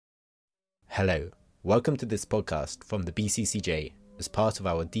Hello, welcome to this podcast from the BCCJ as part of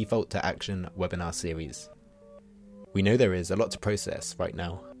our Default to Action webinar series. We know there is a lot to process right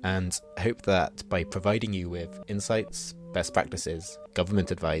now and hope that by providing you with insights, best practices, government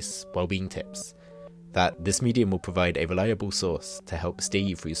advice, wellbeing tips, that this medium will provide a reliable source to help steer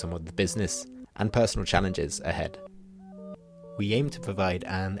you through some of the business and personal challenges ahead. We aim to provide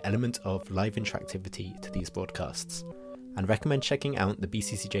an element of live interactivity to these broadcasts and recommend checking out the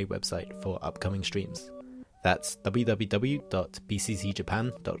BCCJ website for upcoming streams. That's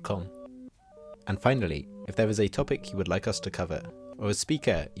www.bccjapan.com. And finally, if there is a topic you would like us to cover, or a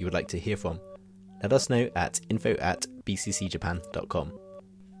speaker you would like to hear from, let us know at info@bccjapan.com.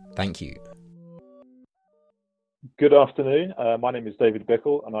 Thank you. Good afternoon. My name is David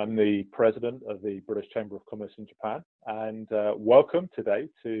Bickle, and I'm the president of the British Chamber of Commerce in Japan. And welcome today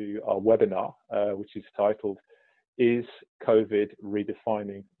to our webinar, which is titled, Is COVID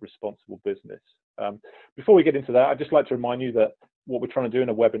Redefining Responsible Business? Before we get into that, I'd just like to remind you that what we're trying to do in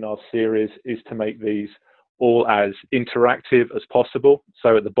a webinar series is to make these all as interactive as possible.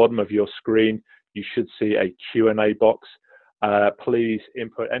 So at the bottom of your screen, you should see a Q&A box. Please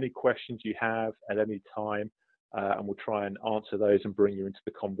input any questions you have at any time, and we'll try and answer those and bring you into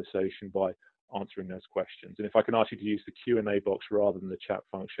the conversation by answering those questions. And if I can ask you to use the Q&A box rather than the chat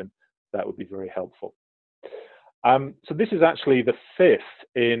function, that would be very helpful. So this is actually the fifth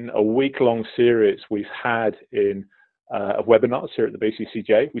in a week-long series we've had in webinars here at the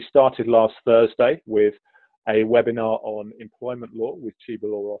BCCJ. We started last Thursday with a webinar on employment law with Chiba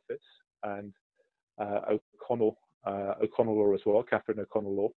Law Office and O'Connell Law as well, Catherine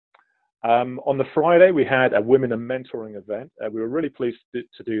O'Connell Law. On the Friday, we had a Women and Mentoring event. We were really pleased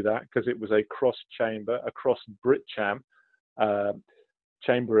to do that because it was a cross-chamber, a cross-BritCham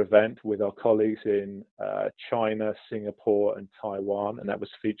chamber event with our colleagues in China, Singapore, and Taiwan, and that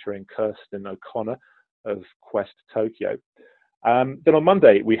was featuring Kirsten O'Connor of Quest Tokyo. Then on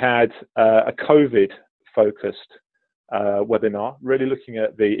Monday, we had a COVID-focused webinar, really looking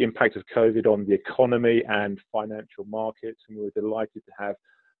at the impact of COVID on the economy and financial markets, and we were delighted to have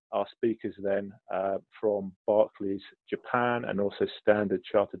our speakers then from Barclays Japan and also Standard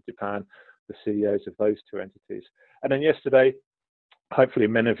Chartered Japan, the CEOs of those two entities. And then yesterday, hopefully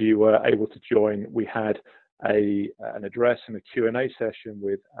many of you were able to join. We had an address and a Q&A session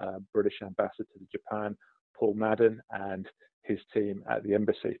with British Ambassador to Japan, Paul Madden, and his team at the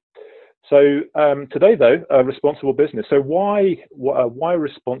embassy. So today, though, responsible business. So why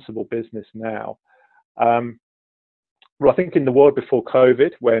responsible business now? Well, I think in the world before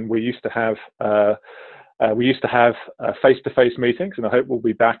COVID, when we used to have face-to-face meetings, and I hope we'll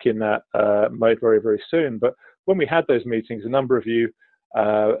be back in that mode very, very soon. But when we had those meetings, a number of you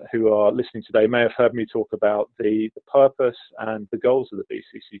who are listening today may have heard me talk about the purpose and the goals of the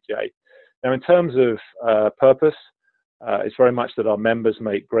BCCJ. Now, in terms of purpose, it's very much that our members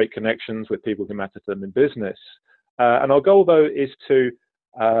make great connections with people who matter to them in business. And our goal, though, is to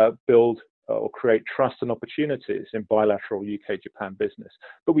build or create trust and opportunities in bilateral UK-Japan business.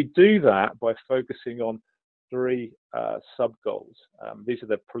 But we do that by focusing on three sub-goals. These are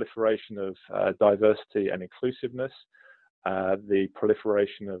the proliferation of diversity and inclusiveness, the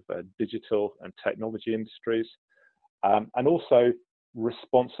proliferation of digital and technology industries, and also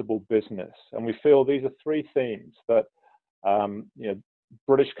responsible business. And we feel these are three themes that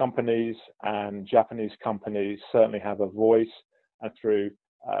British companies and Japanese companies certainly have a voice, and through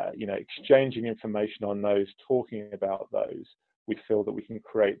exchanging information on those, talking about those, we feel that we can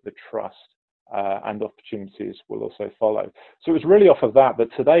create the trust and opportunities will also follow. So it was really off of that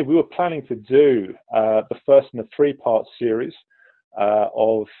today we were planning to do the first in a three-part series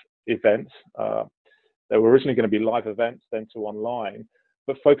of events. They were originally going to be live events, then to online,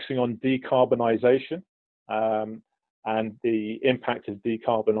 but focusing on decarbonisation and the impact of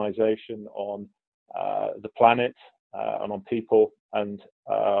decarbonisation on the planet and on people and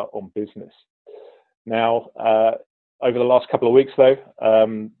on business. Now, over the last couple of weeks, though,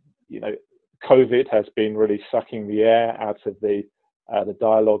 COVID has been really sucking the air out of the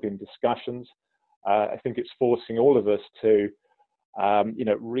dialogue and discussions. I think it's forcing all of us to,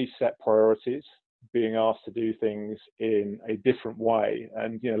 reset priorities, being asked to do things in a different way,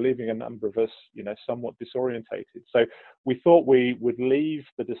 and leaving a number of us, somewhat disorientated. So we thought we would leave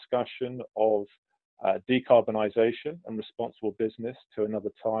the discussion of decarbonisation and responsible business to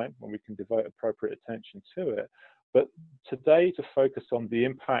another time when we can devote appropriate attention to it. But today, to focus on the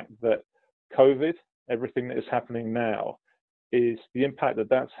impact that COVID, everything that is happening now, is the impact that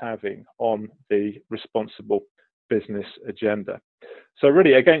that's having on the responsible business agenda. So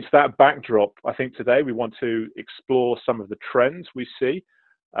really, against that backdrop, I think today we want to explore some of the trends we see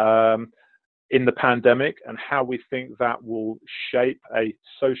in the pandemic and how we think that will shape a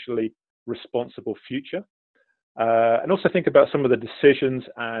socially responsible future. And also think about some of the decisions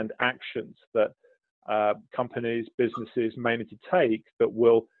and actions that companies, businesses may need to take that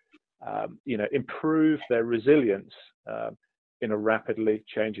will improve their resilience in a rapidly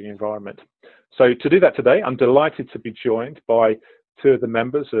changing environment. So to do that today, I'm delighted to be joined by two of the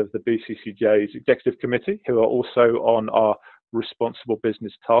members of the BCCJ's Executive Committee who are also on our Responsible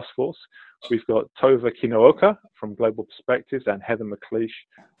Business Task Force. We've got Tova Kinooka from Global Perspectives and Heather McLeish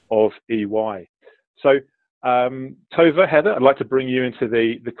of EY. So Tova, Heather, I'd like to bring you into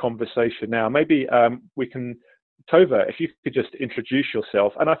the conversation now. Maybe we can, Tova, if you could just introduce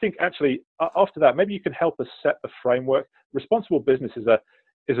yourself. And I think actually after that, maybe you can help us set the framework. Responsible business is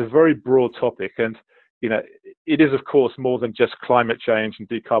a very broad topic, and it is of course more than just climate change and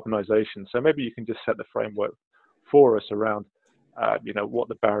decarbonisation. So maybe you can just set the framework for us around what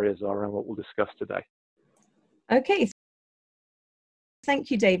the barriers are and what we'll discuss today. Okay.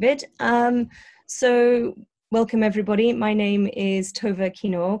 Thank you, David. So welcome everybody. My name is Tova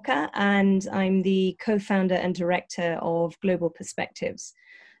Kinooka and I'm the co-founder and director of Global Perspectives.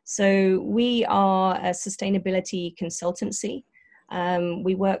 So we are a sustainability consultancy.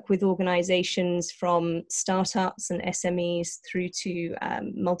 We work with organizations from startups and SMEs through to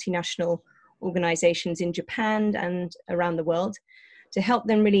multinational organizations in Japan and around the world to help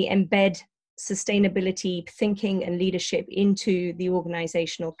them really embed sustainability thinking and leadership into the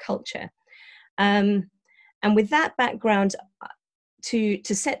organizational culture. And with that background, to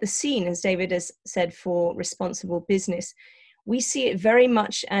set the scene, as David has said, for responsible business, we see it very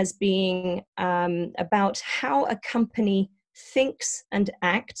much as being about how a company thinks and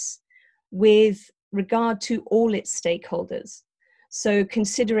acts with regard to all its stakeholders. So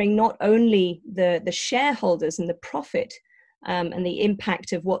considering not only the shareholders and the profit and the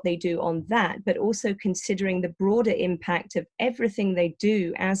impact of what they do on that, but also considering the broader impact of everything they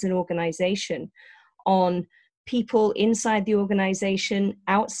do as an organization on people inside the organization,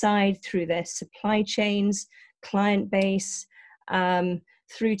 outside through their supply chains, client base,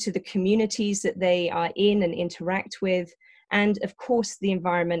 through to the communities that they are in and interact with, and of course the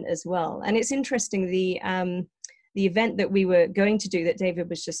environment as well. And it's interesting, the event that we were going to do that David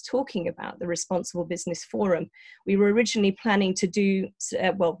was just talking about, the Responsible Business Forum, we were originally planning to do,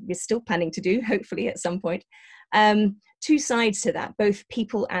 we're still planning to do, hopefully at some point, two sides to that, both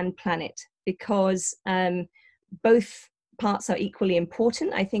people and planet, because both parts are equally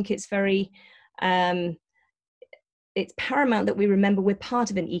important. I think it's very, it's paramount that we remember we're part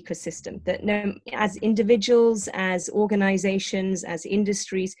of an ecosystem, that as individuals, as organizations, as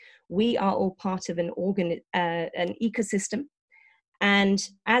industries, we are all part of an ecosystem. And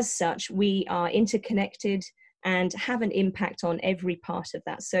as such, we are interconnected and have an impact on every part of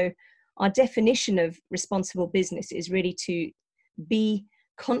that. So our definition of responsible business is really to be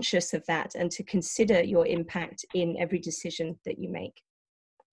conscious of that and to consider your impact in every decision that you make.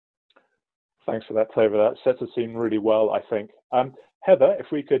 Thanks for that, Tova. That sets the scene really well, I think. Heather, if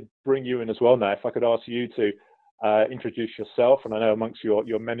we could bring you in as well now, if I could ask you to introduce yourself, and I know amongst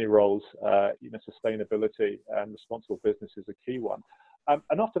your many roles, sustainability and responsible business is a key one.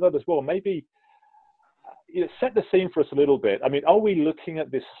 And after that as well, maybe set the scene for us a little bit. I mean, are we looking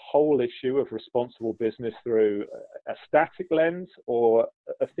at this whole issue of responsible business through a static lens, or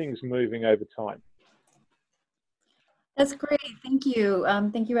are things moving over time? That's great. Thank you.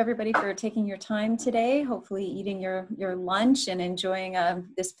 Thank you, everybody, for taking your time today, hopefully eating your lunch and enjoying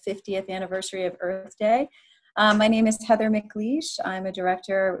this 50th anniversary of Earth Day. My name is Heather McLeish. I'm a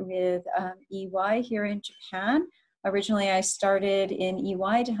director with EY here in Japan. Originally, I started in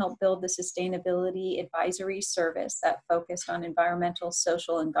EY to help build the sustainability advisory service that focused on environmental,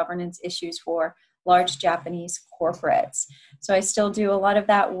 social, and governance issues for large Japanese corporates. So I still do a lot of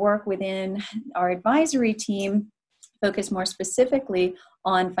that work within our advisory team, focus more specifically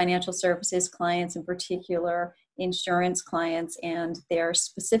on financial services clients, in particular insurance clients, and their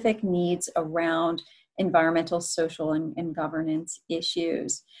specific needs around environmental, social, and governance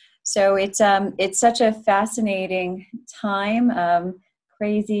issues. So it's such a fascinating time,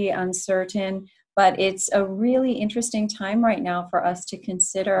 crazy, uncertain, but it's a really interesting time right now for us to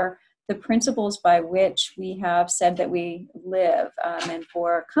consider the principles by which we have said that we live. And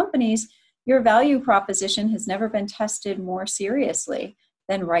for companies, your value proposition has never been tested more seriously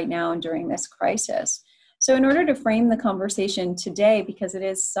than right now and during this crisis. So in order to frame the conversation today, because it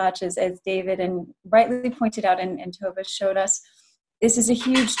is such, as David and rightly pointed out and Tova showed us, this is a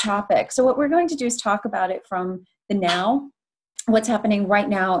huge topic. So what we're going to do is talk about it from the now, what's happening right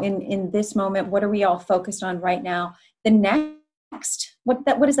now in this moment, what are we all focused on right now, the next what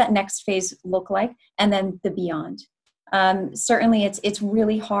does that next phase look like, and then the beyond. Certainly it's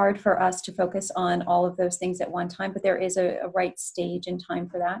really hard for us to focus on all of those things at one time, but there is a right stage and time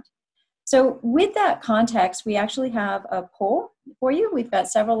for that. So with that context, we actually have a poll for you. We've got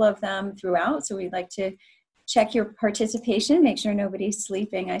several of them throughout, so we'd like to check your participation, make sure nobody's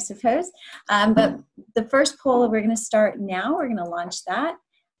sleeping, I suppose. But the first poll, we're going to start now. We're going to launch that.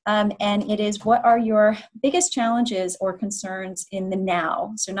 And it is, what are your biggest challenges or concerns in the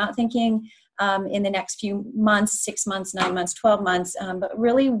now? So not thinking in the next few months, 6 months, 9 months, 12 months, but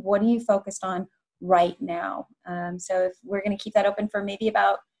really, what are you focused on right now? So if we're going to keep that open for maybe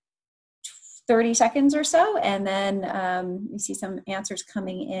about 30 seconds or so, and then we see some answers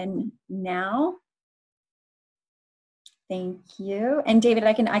coming in now. Thank you. And David,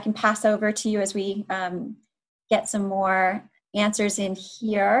 I can pass over to you as we get some more answers in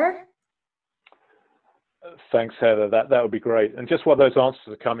here. Thanks, Heather. That would be great. And just while those answers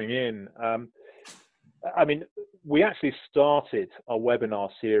are coming in, I mean, we actually started our webinar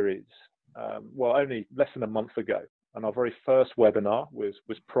series, well, only less than a month ago. And our very first webinar was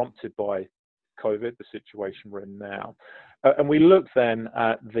prompted by COVID, the situation we're in now. And we looked then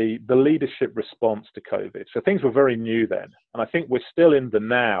at the leadership response to COVID. So things were very new then. And I think we're still in the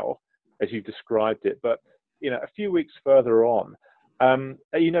now, as you described it. But, a few weeks further on,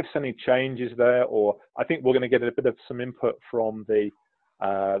 are you noticing any changes there? Or I think we're going to get a bit of some input from the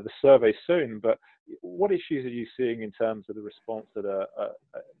survey soon. But what issues are you seeing in terms of the response that are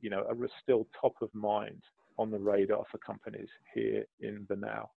still top of mind on the radar for companies here in the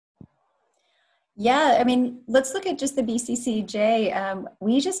now? Yeah, I mean, let's look at just the BCCJ.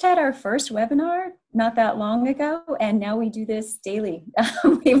 We just had our first webinar not that long ago, and now we do this daily.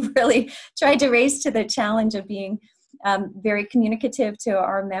 We've really tried to raise to the challenge of being very communicative to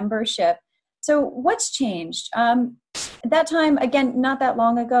our membership. So what's changed? At that time, again, not that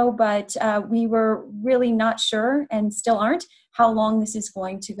long ago, but we were really not sure, and still aren't, how long this is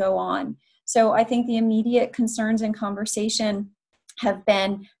going to go on. So I think the immediate concerns and conversation have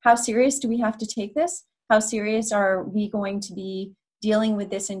been, how serious do we have to take this? How serious are we going to be dealing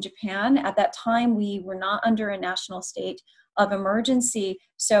with this in Japan? At that time, we were not under a national state of emergency,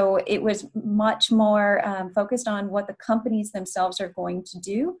 so it was much more focused on what the companies themselves are going to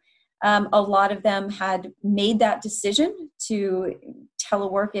do. A lot of them had made that decision to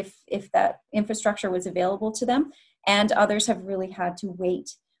telework if that infrastructure was available to them, and others have really had to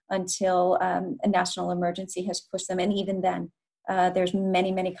wait until a national emergency has pushed them, and even then, there's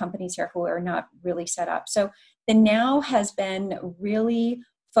many, many companies here who are not really set up. So the now has been really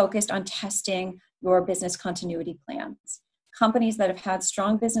focused on testing your business continuity plans. Companies that have had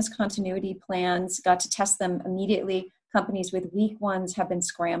strong business continuity plans got to test them immediately. Companies with weak ones have been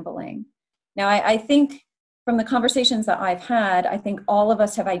scrambling. Now, I think from the conversations that I've had, I think all of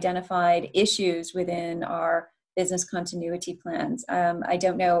us have identified issues within our business continuity plans. I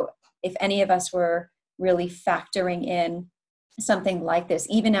don't know if any of us were really factoring in something like this,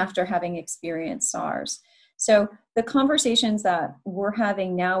 even after having experienced SARS. So the conversations that we're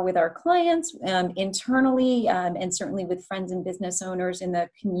having now with our clients internally, and certainly with friends and business owners in the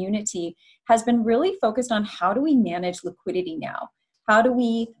community, has been really focused on, how do we manage liquidity now? How do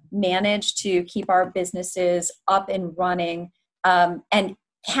we manage to keep our businesses up and running? And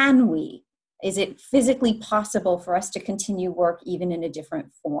can we? Is it physically possible for us to continue work even in a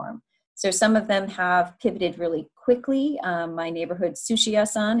different form? So some of them have pivoted really quickly. My neighborhood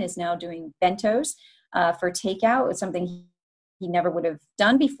sushi-san is now doing bentos for takeout. It's something he never would have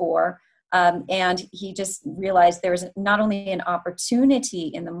done before. And he just realized there's not only an opportunity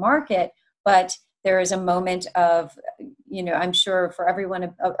in the market, but there is a moment of, I'm sure for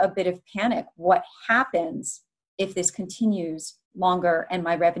everyone, a bit of panic. What happens if this continues longer and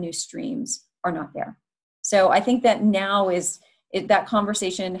my revenue streams are not there? So I think that now that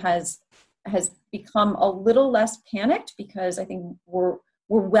conversation has become a little less panicked, because I think we're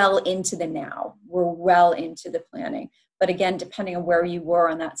well into the now. We're well into the planning. But again, depending on where you were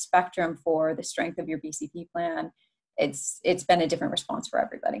on that spectrum for the strength of your BCP plan, it's been a different response for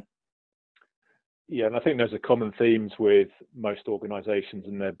everybody. Yeah, and I think there's a common themes with most organizations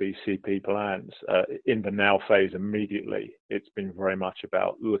and their BCP plans. In the now phase immediately, it's been very much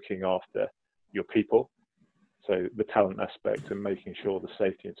about looking after your people. So the talent aspect and making sure the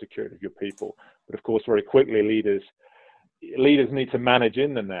safety and security of your people. But of course, very quickly, leaders need to manage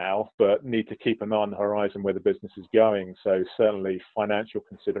in the now, but need to keep an eye on the horizon where the business is going. So certainly financial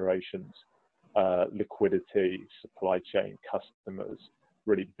considerations, liquidity, supply chain, customers,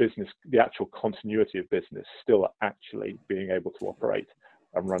 really business, the actual continuity of business, still actually being able to operate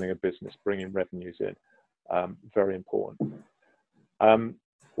and running a business, bringing revenues in, very important.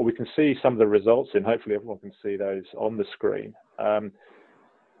 Well, we can see some of the results, and hopefully everyone can see those on the screen.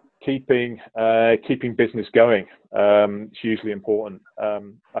 Keeping business going is hugely important.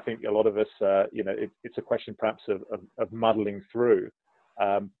 I think a lot of us, it's a question perhaps of muddling through.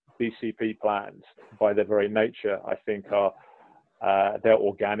 BCP plans, by their very nature, I think they're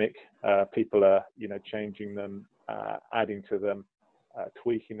organic. People are, changing them, adding to them,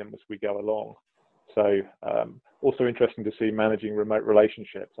 tweaking them as we go along. So also interesting to see managing remote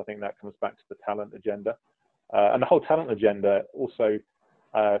relationships. I think that comes back to the talent agenda. And the whole talent agenda also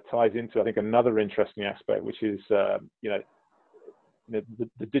ties into, I think, another interesting aspect, which is, the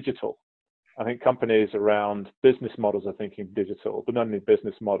digital. I think companies around business models are thinking digital, but not only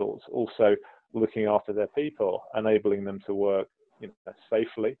business models, also looking after their people, enabling them to work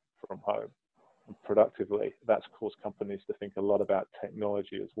safely from home and productively. That's caused companies to think a lot about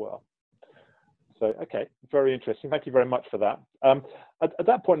technology as well. So, okay, very interesting. Thank you very much for that. At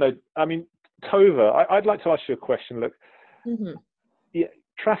that point, though, I mean, Tova, I'd like to ask you a question. Look,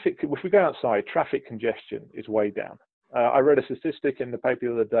 traffic, if we go outside, traffic congestion is way down. I read a statistic in the paper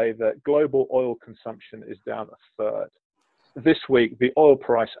the other day that global oil consumption is down a third. This week, the oil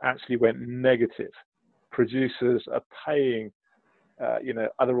price actually went negative. Producers are paying,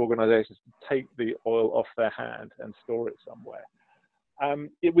 other organizations to take the oil off their hand and store it somewhere.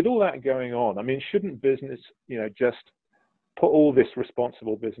 With all that going on, I mean, shouldn't business, just put all this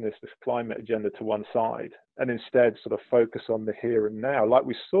responsible business, this climate agenda to one side, and instead sort of focus on the here and now, like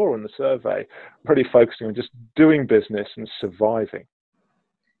we saw in the survey, really focusing on just doing business and surviving?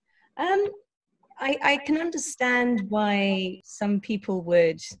 I can understand why some people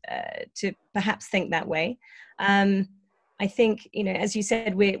would to perhaps think that way. I think, as you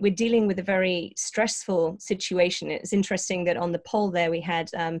said, we're dealing with a very stressful situation. It's interesting that on the poll there we had,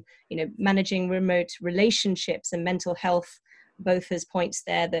 managing remote relationships and mental health, both as points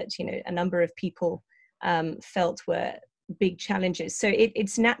there that, a number of people felt were big challenges. So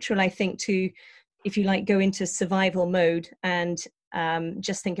it's natural, I think, to, if you like, go into survival mode and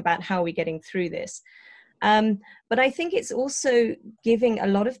just think about how we're getting through this. But I think it's also giving a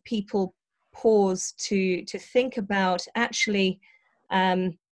lot of people pause to think about actually,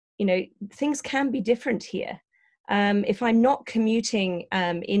 things can be different here. If I'm not commuting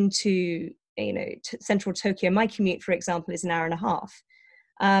into, central Tokyo, my commute, for example, is an hour and a half.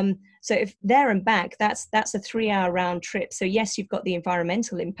 So if there and back, that's a 3-hour round trip. So yes, you've got the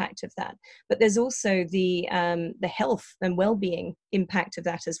environmental impact of that, but there's also the health and well-being impact of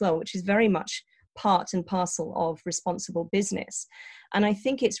that as well, which is very much part and parcel of responsible business. And I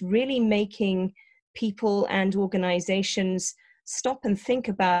think it's really making people and organizations stop and think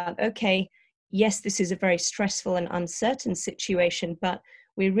about, okay, yes, this is a very stressful and uncertain situation, but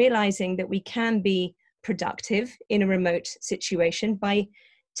we're realizing that we can be productive in a remote situation by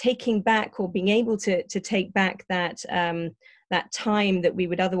taking back or being able to take back that that time that we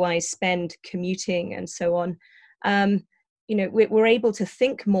would otherwise spend commuting and so on. We're able to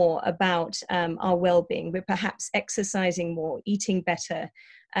think more about our well-being. We're perhaps exercising more, eating better,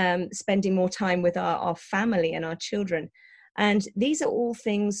 spending more time with our family and our children. And these are all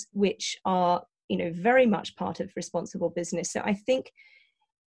things which are, very much part of responsible business. So I think,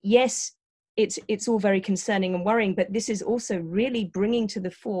 yes, it's all very concerning and worrying, but this is also really bringing to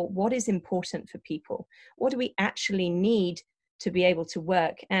the fore what is important for people. What do we actually need to be able to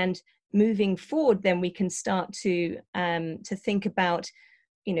work? And moving forward, then we can start to think about,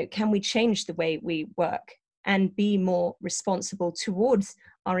 can we change the way we work and be more responsible towards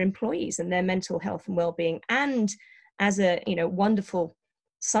our employees and their mental health and well-being, and as a wonderful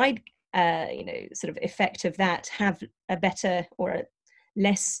side sort of effect of that, have a better or a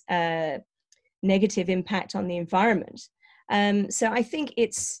less negative impact on the environment. So I think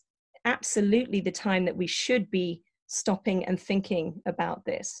it's absolutely the time that we should be stopping and thinking about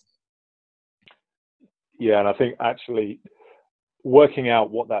this. Yeah, and I think actually working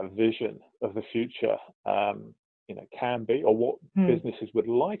out what that vision of the future, can be, or what businesses would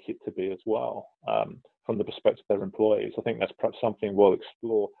like it to be as well, from the perspective of their employees. I think that's perhaps something we'll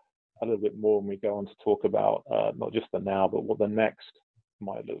explore a little bit more when we go on to talk about not just the now, but what the next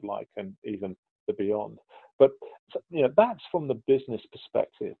might look like, and even the beyond. But that's from the business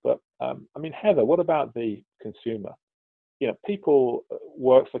perspective. But Heather, what about the consumer? People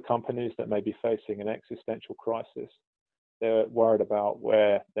work for companies that may be facing an existential crisis. They're worried about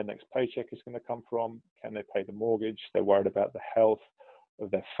where their next paycheck is going to come from. Can they pay the mortgage? They're worried about the health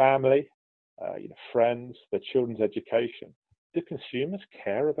of their family, friends, their children's education. Do consumers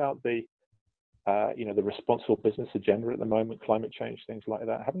care about the responsible business agenda at the moment, climate change, things like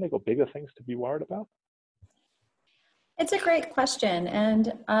that? Haven't they got bigger things to be worried about? It's a great question,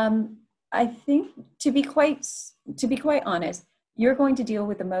 and I think to be quite honest, you're going to deal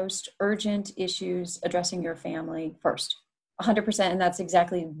with the most urgent issues addressing your family first, 100%, and that's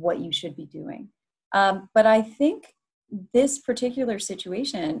exactly what you should be doing. But I think this particular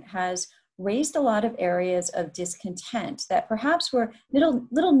situation has raised a lot of areas of discontent that perhaps were little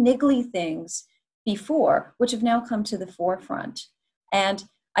niggly things before, which have now come to the forefront. And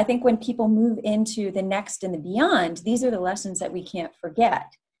I think when people move into the next and the beyond, these are the lessons that we can't forget.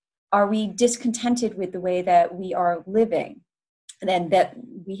 Are we discontented with the way that we are living and that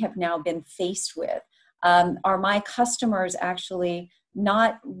we have now been faced with? Are my customers actually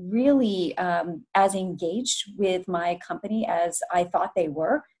not really as engaged with my company as I thought they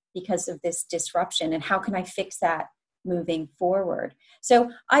were because of this disruption? And how can I fix that moving forward? So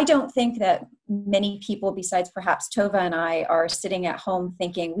I don't think that many people besides perhaps Tova and I are sitting at home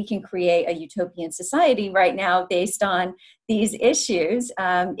thinking we can create a utopian society right now based on these issues.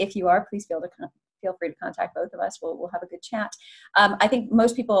 If you are, please feel free to contact both of us. We'll have a good chat. I think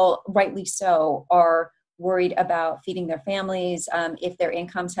most people, rightly so, are worried about feeding their families, if their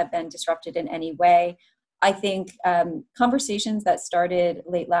incomes have been disrupted in any way. I think conversations that started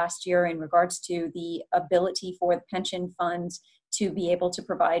late last year in regards to the ability for the pension funds to be able to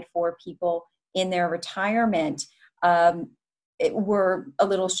provide for people in their retirement were a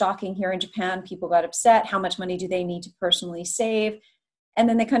little shocking here in Japan. People got upset. How much money do they need to personally save? And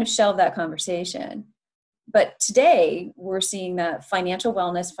then they kind of shelved that conversation. But today we're seeing that financial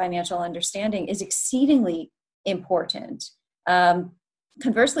wellness, financial understanding is exceedingly important.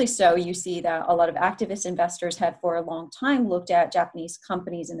 Conversely, so you see that a lot of activist investors have for a long time looked at Japanese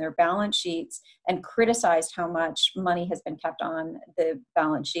companies and their balance sheets and criticized how much money has been kept on the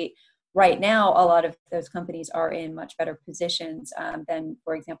balance sheet. Right now, a lot of those companies are in much better positions than,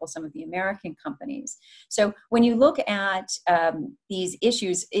 for example, some of the American companies. So when you look at these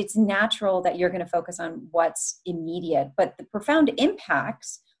issues, it's natural that you're going to focus on what's immediate, but the profound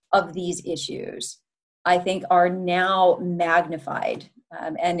impacts of these issues, I think, are now magnified.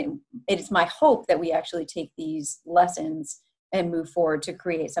 And it is my hope that we actually take these lessons and move forward to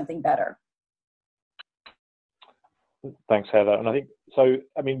create something better. Thanks, Heather. And I think, so,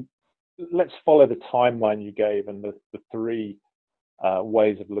 I mean, let's follow the timeline you gave and the three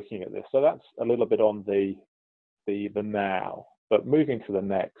ways of looking at this. So that's a little bit on the now, but moving to the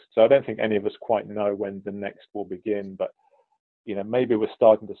next. So I don't think any of us quite know when the next will begin, but maybe we're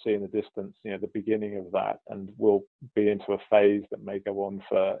starting to see in the distance, the beginning of that, and we'll be into a phase that may go on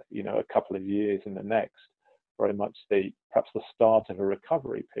for, a couple of years in the next, very much perhaps the start of a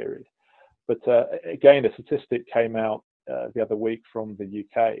recovery period. But again, a statistic came out the other week from the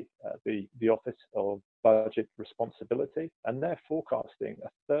UK, the Office of Budget Responsibility, and they're forecasting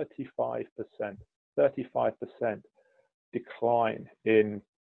a 35% decline in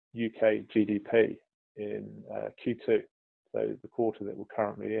UK GDP in Q2. So the quarter that we're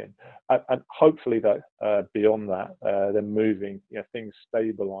currently in, and hopefully that beyond that, they're moving, things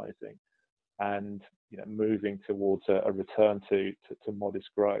stabilizing, and moving towards a return to modest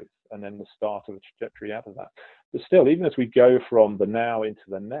growth, and then the start of a trajectory out of that. But still, even as we go from the now into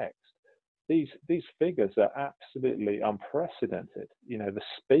the next, these figures are absolutely unprecedented. The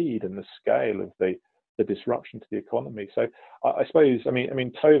speed and the scale of the disruption to the economy. So I suppose, I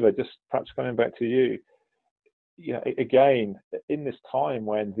mean, Tova, just perhaps coming back to you. Again, in this time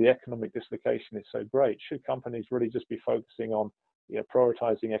when the economic dislocation is so great, should companies really just be focusing on,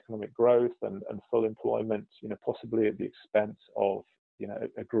 prioritizing economic growth and full employment, possibly at the expense of,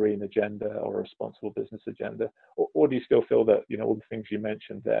 a green agenda or a responsible business agenda? Or do you still feel that, all the things you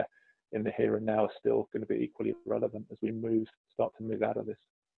mentioned there in the here and now are still going to be equally relevant as we start to move out of this?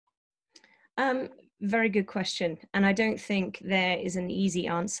 Very good question. And I don't think there is an easy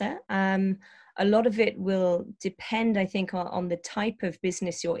answer. A lot of it will depend, I think, on the type of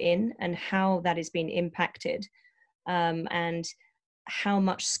business you're in and how that is being impacted, and how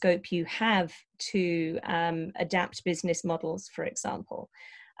much scope you have to adapt business models, for example.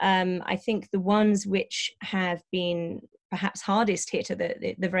 I think the ones which have been perhaps hardest hit are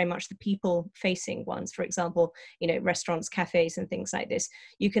the very much the people-facing ones. For example, restaurants, cafes, and things like this.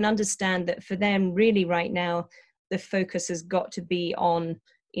 You can understand that for them, really, right now, the focus has got to be on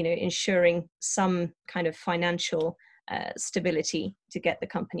ensuring some kind of financial stability to get the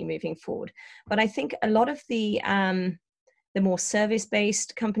company moving forward. But I think a lot of the more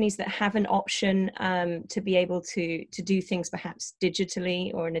service-based companies that have an option to be able to do things perhaps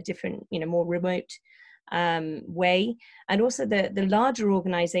digitally or in a different, more remote way, and also the larger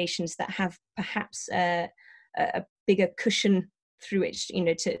organizations that have perhaps a bigger cushion through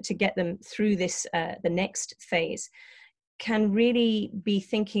it, to get them through this the next phase. can really be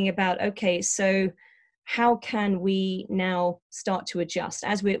thinking about, okay, so how can we now start to adjust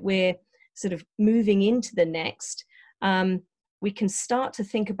as we're sort of moving into the next? We can start to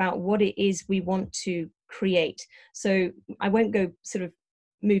think about what it is we want to create. So I won't go sort of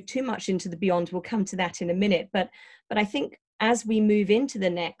move too much into the beyond. We'll come to that in a minute. But I think as we move into the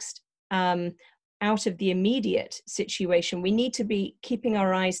next, out of the immediate situation, we need to be keeping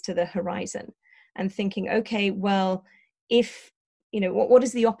our eyes to the horizon and thinking, okay, well, if, what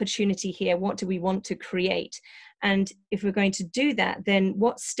is the opportunity here? What do we want to create? And if we're going to do that, then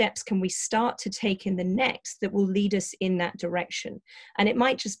what steps can we start to take in the next that will lead us in that direction? And it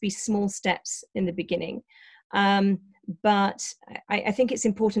might just be small steps in the beginning. But I think it's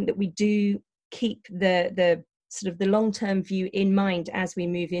important that we do keep the sort of the long-term view in mind as we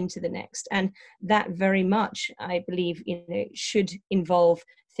move into the next. And that very much, I believe, should involve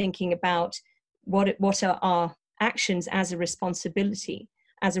thinking about what are our actions as a responsibility,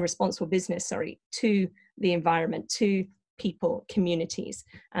 as a responsible business, to the environment, to people, communities,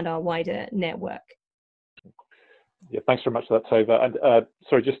 and our wider network. Yeah, thanks very much for that, Tova. And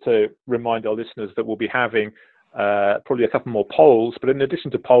sorry, just to remind our listeners that we'll be having probably a couple more polls, but in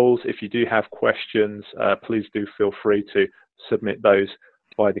addition to polls, if you do have questions, please do feel free to submit those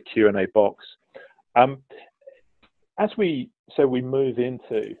by the Q&A box. As we move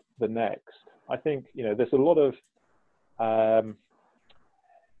into the next, I think there's a lot of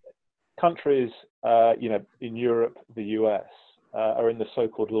countries, in Europe, the US, are in the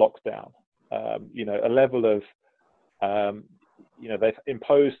so-called lockdown. A level of they've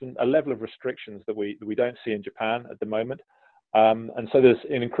imposed a level of restrictions that we don't see in Japan at the moment. And so there's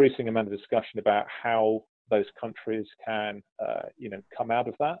an increasing amount of discussion about how those countries can, come out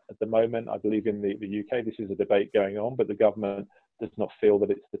of that. At the moment, I believe in the UK, this is a debate going on, but the government does not feel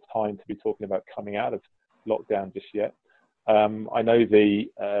that it's the time to be talking about coming out of lockdown just yet. I know the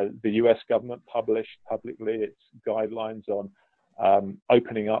US government published publicly its guidelines on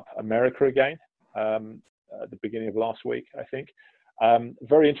opening up America again at the beginning of last week, I think.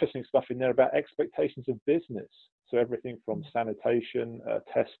 Very interesting stuff in there about expectations of business. So everything from sanitation,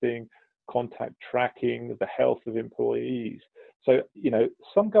 testing, contact tracking, the health of employees. So,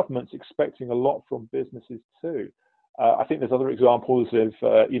 some governments expecting a lot from businesses too. I think there's other examples of,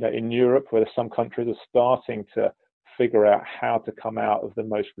 in Europe where some countries are starting to figure out how to come out of the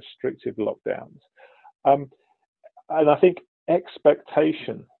most restrictive lockdowns. And I think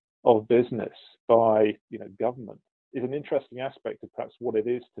expectation of business by, government is an interesting aspect of perhaps what it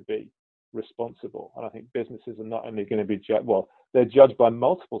is to be responsible. And I think businesses are not only going to be judged, they're judged by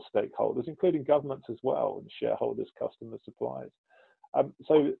multiple stakeholders, including governments as well, and shareholders, customers, suppliers.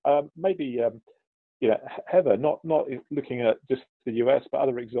 Maybe, Heather, not looking at just the US, but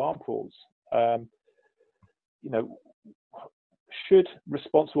other examples, should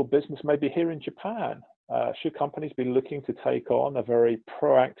responsible business maybe here in Japan, should companies be looking to take on a very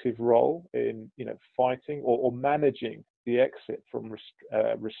proactive role in, fighting or managing the exit from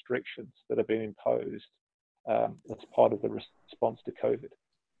restrictions that have been imposed as part of the response to COVID?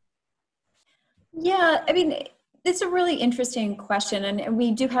 Yeah, I mean, it's a really interesting question, and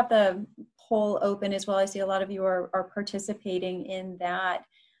we do have the poll open as well. I see a lot of you are participating in that.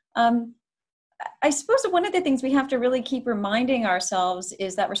 I suppose one of the things we have to really keep reminding ourselves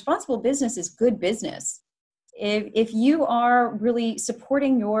is that responsible business is good business. If you are really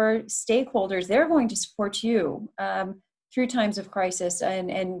supporting your stakeholders, they're going to support you through times of crisis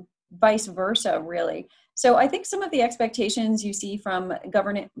and vice versa, really. So I think some of the expectations you see from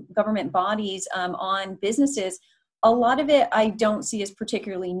government bodies on businesses, a lot of it I don't see as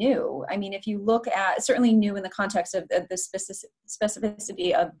particularly new. I mean, if you look at, certainly new in the context of the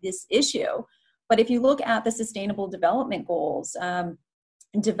specificity of this issue, but if you look at the Sustainable Development Goals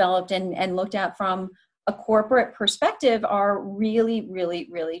developed and looked at from a corporate perspective are really, really,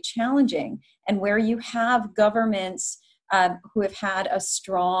 really challenging. And where you have governments who have had a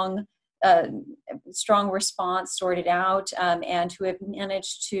strong response sorted out and who have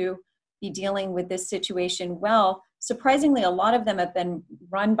managed to be dealing with this situation well, surprisingly, a lot of them have been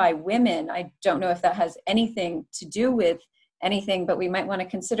run by women. I don't know if that has anything to do with anything, but we might want to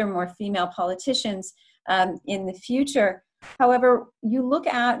consider more female politicians in the future. However, you look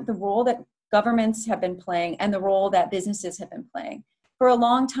at the role that governments have been playing and the role that businesses have been playing. For a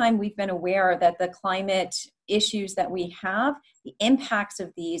long time, we've been aware that the climate issues that we have, the impacts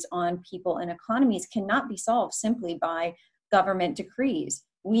of these on people and economies cannot be solved simply by government decrees.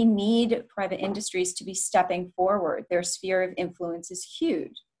 We need private industries to be stepping forward. Their sphere of influence is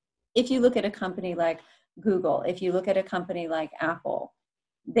huge. If you look at a company like Google, if you look at a company like Apple,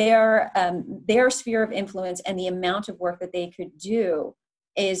 their sphere of influence and the amount of work that they could do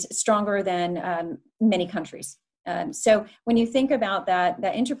is stronger than many countries. So when you think about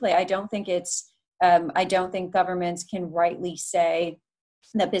that interplay, I don't think governments can rightly say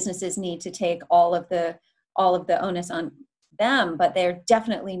that businesses need to take all of the onus on them, but there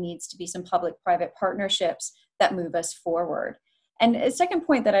definitely needs to be some public-private partnerships that move us forward. And a second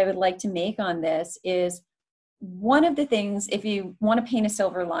point that I would like to make on this is, one of the things, if you want to paint a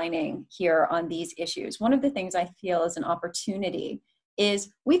silver lining here on these issues, one of the things I feel is an opportunity is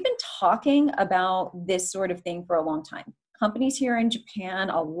we've been talking about this sort of thing for a long time. Companies here in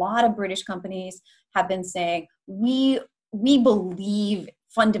Japan, a lot of British companies have been saying, we believe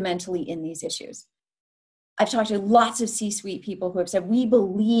fundamentally in these issues. I've talked to lots of C-suite people who have said, we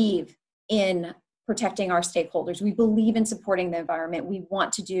believe in protecting our stakeholders. We believe in supporting the environment. We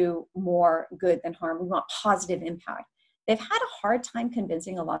want to do more good than harm. We want positive impact. They've had a hard time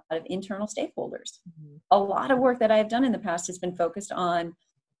convincing a lot of internal stakeholders. Mm-hmm. A lot of work that I've done in the past has been focused on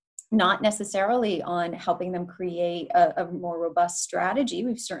not necessarily on helping them create a more robust strategy.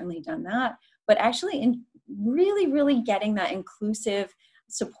 We've certainly done that, but actually in really, really getting that inclusive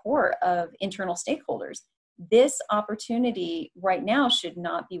support of internal stakeholders. This opportunity right now should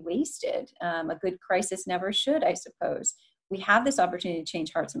not be wasted. A good crisis never should, I suppose. We have this opportunity to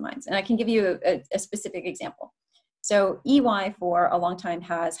change hearts and minds. And I can give you a specific example. So EY for a long time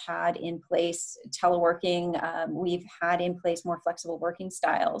has had in place teleworking. We've had in place more flexible working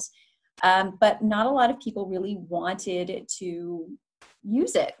styles. But not a lot of people really wanted to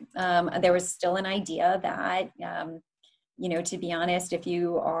use it. There was still an idea that, to be honest, if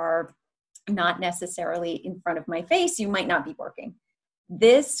you are not necessarily in front of my face, you might not be working.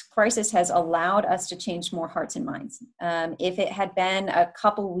 This crisis has allowed us to change more hearts and minds. If it had been a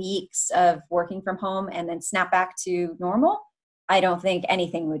couple weeks of working from home and then snap back to normal, I don't think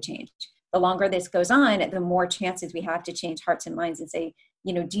anything would change. The longer this goes on, the more chances we have to change hearts and minds and say,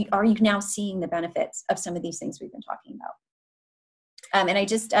 are you now seeing the benefits of some of these things we've been talking about? And I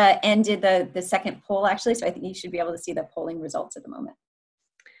just ended the second poll, actually, so I think you should be able to see the polling results at the moment.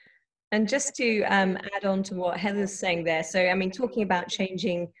 And just to add on to what Heather's saying there, so I mean, talking about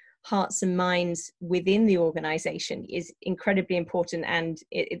changing hearts and minds within the organization is incredibly important, and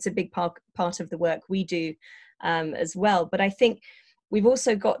it's a big part of the work we do as well. But I think we've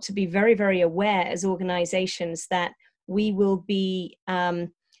also got to be very, very aware as organizations that we will be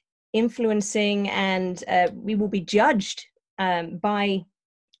influencing and we will be judged by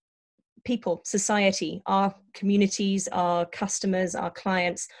people, society, our communities, our customers, our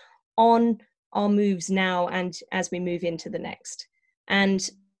clients, on our moves now and as we move into the next. And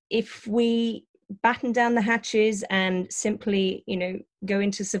if we batten down the hatches and simply, go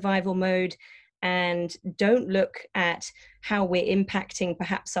into survival mode and don't look at how we're impacting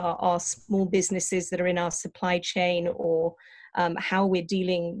perhaps our small businesses that are in our supply chain, or how we're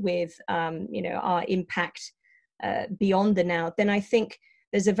dealing with, our impact beyond the now, then I think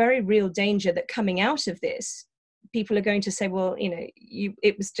there's a very real danger that coming out of this, people are going to say, well,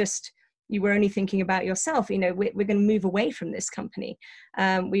 it was just, you were only thinking about yourself. We're going to move away from this company.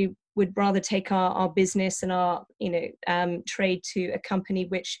 We would rather take our business and our, trade to a company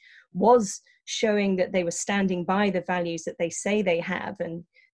which was showing that they were standing by the values that they say they have and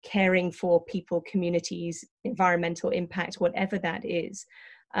caring for people, communities, environmental impact, whatever that is.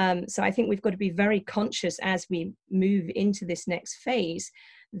 So I think we've got to be very conscious as we move into this next phase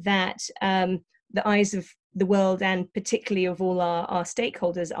that the eyes of the world, and particularly of all our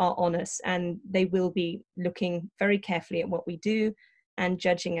stakeholders, are on us, and they will be looking very carefully at what we do and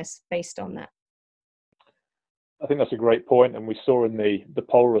judging us based on that. I think that's a great point, and we saw in the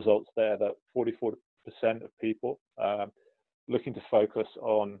poll results there that 44% of people looking to focus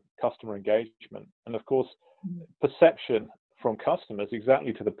on customer engagement. And of course, perception from customers,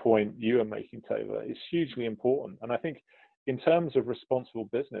 exactly to the point you are making, Tova, is hugely important. And I think in terms of responsible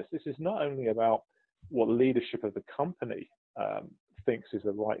business, this is not only about what leadership of the company thinks is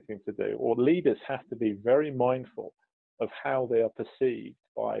the right thing to do, or leaders have to be very mindful of how they are perceived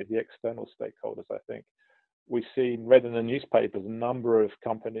by the external stakeholders. I think we've read in the newspapers, a number of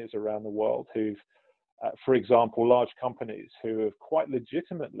companies around the world who've, for example, large companies who have quite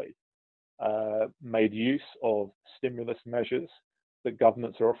legitimately made use of stimulus measures that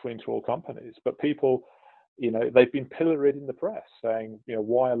governments are offering to all companies. But people, they've been pilloried in the press saying,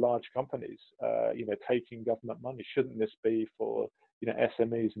 why are large companies, taking government money? Shouldn't this be for,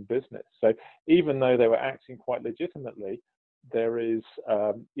 SMEs and business? So even though they were acting quite legitimately, there is,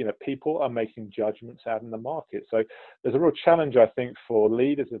 people are making judgments out in the market. So there's a real challenge, I think, for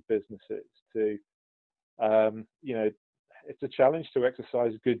leaders of businesses to, it's a challenge to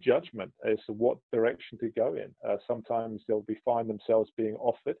exercise good judgment as to what direction to go in. Sometimes they'll find themselves being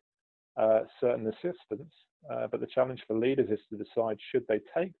offered certain assistance, but the challenge for leaders is to decide, should they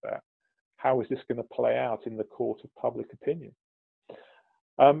take that? How is this going to play out in the court of public opinion?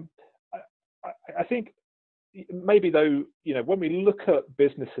 I think maybe though, when we look at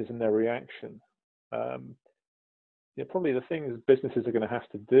businesses and their reaction, probably the things businesses are going to have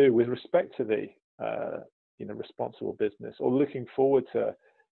to do with respect to the responsible business, or looking forward to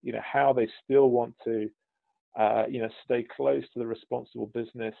how they still want to stay close to the responsible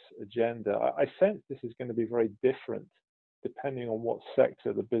business agenda. I sense this is going to be very different depending on what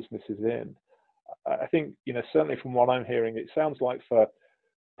sector the business is in. I think certainly from what I'm hearing, it sounds like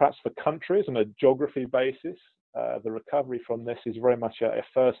perhaps for countries on a geography basis, the recovery from this is very much a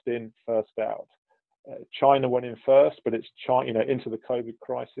first in, first out. China went in first, but it's China into the COVID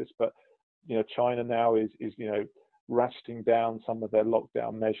crisis. But China now is ratcheting down some of their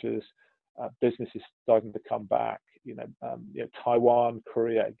lockdown measures. Business is starting to come back. Taiwan,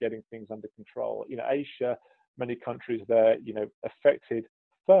 Korea getting things under control. Asia, many countries there, affected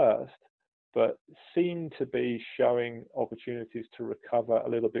first, but seem to be showing opportunities to recover a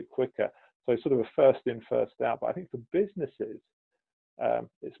little bit quicker. So sort of a first in, first out. But I think for businesses,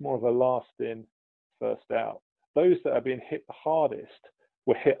 it's more of a last in, first out. Those that are being hit the hardest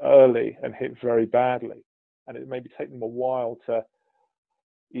were hit early and hit very badly. And it may take them a while to,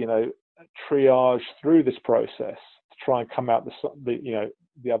 triage through this process to try and come out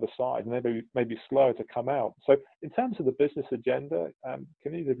the other side, and they may be slower to come out. So in terms of the business agenda,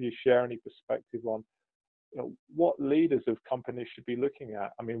 can either of you share any perspective on what leaders of companies should be looking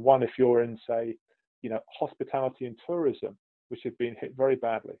at? I mean, one, if you're in, say, hospitality and tourism, which have been hit very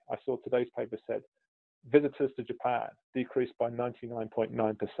badly. I saw today's paper said visitors to Japan decreased by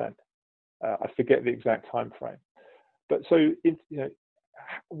 99.9%. I forget the exact time frame. But so,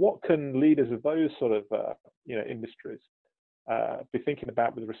 what can leaders of those sort of industries be thinking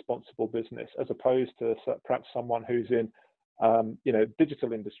about with responsible business, as opposed to perhaps someone who's in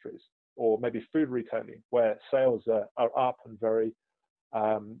digital industries, or maybe food retailing, where sales are up and very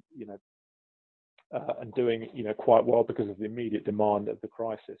and doing quite well because of the immediate demand of the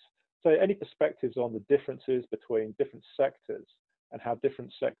crisis. So any perspectives on the differences between different sectors and how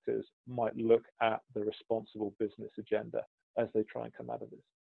different sectors might look at the responsible business agenda as they try and come out of this?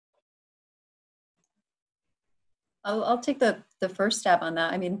 I'll take the first stab on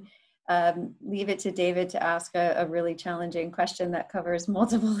that. I mean, leave it to David to ask a really challenging question that covers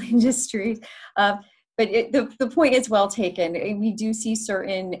multiple industries. But the point is well taken. We do see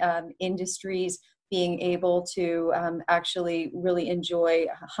certain industries being able to actually really enjoy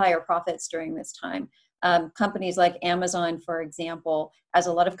higher profits during this time. Companies like Amazon, for example, as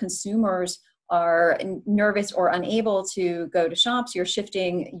a lot of consumers are nervous or unable to go to shops, you're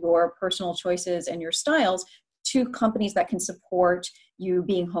shifting your personal choices and your styles to companies that can support you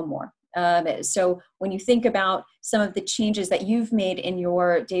being home more. So when you think about some of the changes that you've made in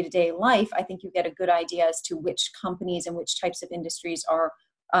your day-to-day life, I think you get a good idea as to which companies and which types of industries are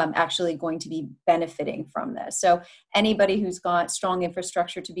actually going to be benefiting from this. So anybody who's got strong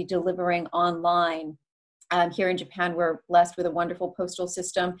infrastructure to be delivering online, here in Japan, we're blessed with a wonderful postal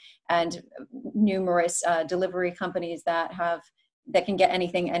system and numerous delivery companies that can get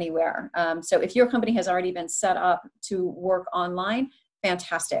anything anywhere. So if your company has already been set up to work online,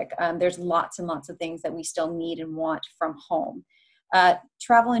 fantastic. There's lots and lots of things that we still need and want from home.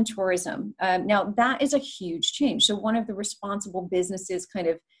 Travel and tourism. Now that is a huge change. So one of the responsible businesses, kind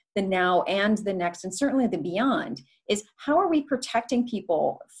of the now and the next, and certainly the beyond, is how are we protecting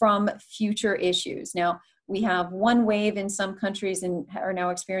people from future issues? Now, we have one wave in some countries and are now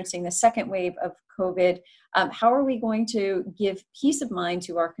experiencing the second wave of COVID. How are we going to give peace of mind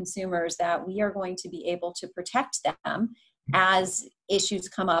to our consumers that we are going to be able to protect them as issues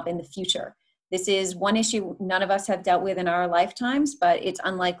come up in the future? This is one issue none of us have dealt with in our lifetimes, but it's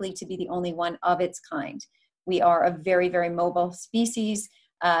unlikely to be the only one of its kind. We are a very, very mobile species.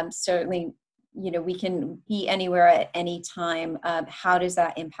 Certainly, we can be anywhere at any time. How does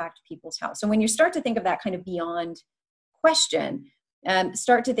that impact people's health? So when you start to think of that kind of beyond question,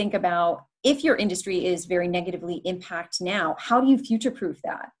 start to think about, if your industry is very negatively impacted now, how do you future-proof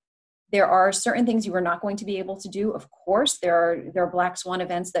that? There are certain things you are not going to be able to do. Of course, there are black swan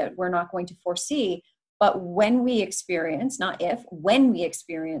events that we're not going to foresee. But when we experience, not if, when we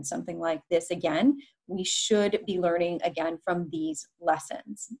experience something like this again, we should be learning again from these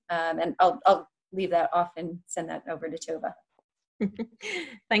lessons. And I'll leave that off and send that over to Tova.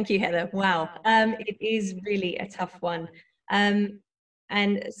 Thank you, Heather. Wow. It is really a tough one.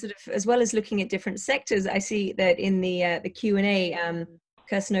 And sort of, as well as looking at different sectors, I see that in the Q&A,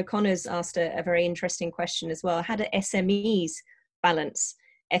 Kirsten O'Connor's asked a very interesting question as well. How do SMEs balance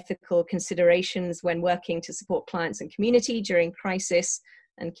ethical considerations when working to support clients and community during crisis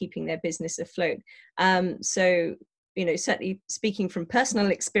and keeping their business afloat? So, you know, certainly speaking from personal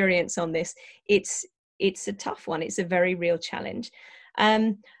experience on this, it's a tough one. It's a very real challenge.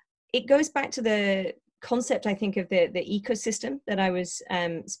 It goes back to the concept, I think, of the ecosystem that I was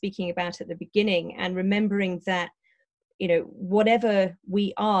speaking about at the beginning, and remembering that, you know, whatever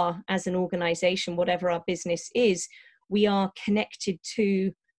we are as an organization, whatever our business is, we are connected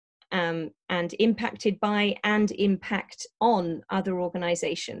to and impacted by and impact on other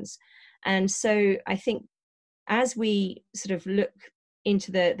organizations. And so I think as we sort of look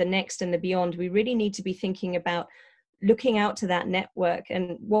into the next and the beyond, we really need to be thinking about looking out to that network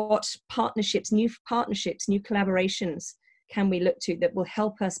and what partnerships, new collaborations can we look to that will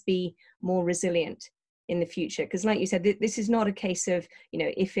help us be more resilient in the future. Because like you said, this is not a case of, you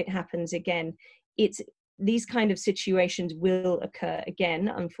know, if it happens again. It's these kind of situations will occur again,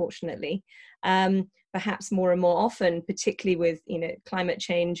 unfortunately, perhaps more and more often, particularly with, you know, climate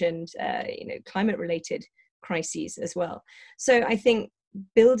change and, you know, climate related crises as well. So I think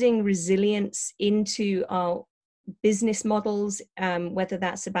building resilience into our business models, whether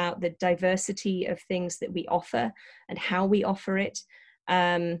that's about the diversity of things that we offer and how we offer it.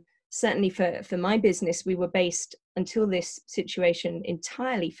 Certainly for my business, we were based until this situation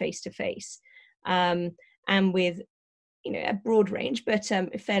entirely face-to-face, and with, you know, a broad range, but a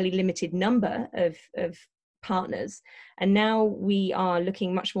fairly limited number of partners. And now we are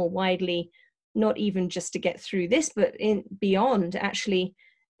looking much more widely, not even just to get through this, but beyond, actually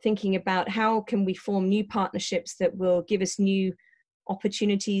thinking about how can we form new partnerships that will give us new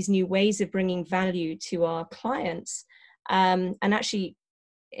opportunities, new ways of bringing value to our clients, and actually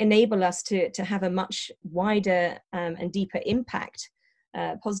enable us to have a much wider and deeper impact,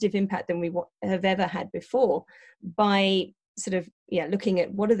 positive impact than we have ever had before, by sort of looking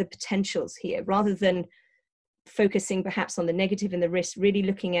at what are the potentials here, rather than focusing perhaps on the negative and the risk, really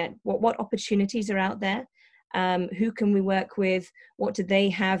looking at what opportunities are out there. Who can we work with? What do they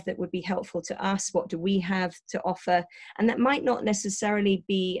have that would be helpful to us? What do we have to offer? And that might not necessarily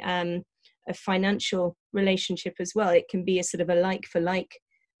be a financial relationship as well. It can be a sort of a like for like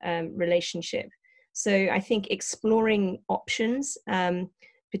relationship. So I think exploring options,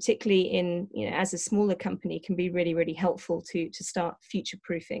 particularly in, you know, as a smaller company, can be really, really helpful to start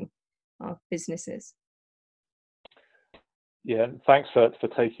future-proofing our businesses. Yeah, thanks for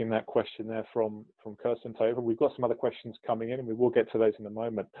taking that question there from Kirsten Tova. We've got some other questions coming in, and we will get to those in a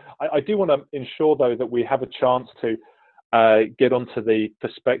moment. I do want to ensure, though, that we have a chance to get onto the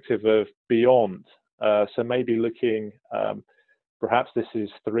perspective of beyond. So maybe looking, perhaps this is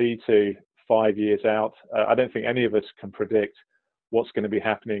 3 to 5 years out. I don't think any of us can predict what's going to be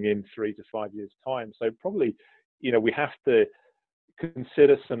happening in 3 to 5 years' time. So probably, you know, we have to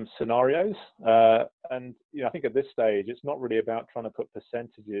consider some scenarios, and I think at this stage it's not really about trying to put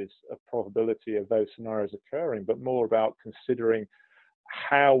percentages of probability of those scenarios occurring, but more about considering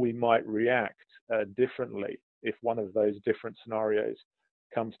how we might react differently if one of those different scenarios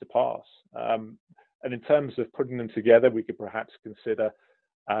comes to pass. And in terms of putting them together, we could perhaps consider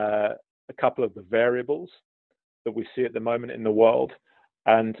a couple of the variables that we see at the moment in the world,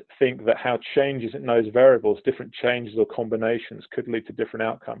 and think that how changes in those variables, different changes or combinations, could lead to different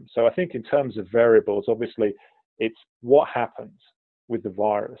outcomes. So I think in terms of variables, obviously, it's what happens with the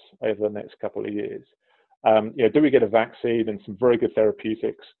virus over the next couple of years. Do we get a vaccine and some very good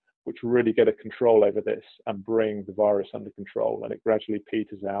therapeutics which really get a control over this and bring the virus under control, and it gradually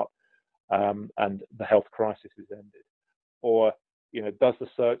peters out, and the health crisis is ended? Or, does the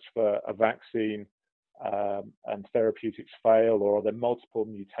search for a vaccine and therapeutics fail, or are there multiple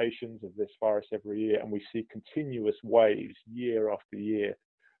mutations of this virus every year, and we see continuous waves year after year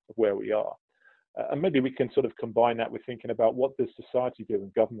of where we are? And maybe we can sort of combine that with thinking about, what does society do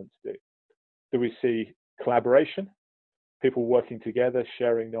and governments do? Do we see collaboration, people working together,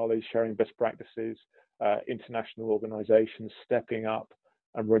 sharing knowledge, sharing best practices, international organizations stepping up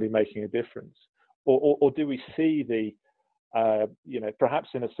and really making a difference? Or do we see the perhaps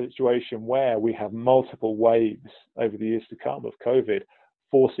in a situation where we have multiple waves over the years to come of COVID,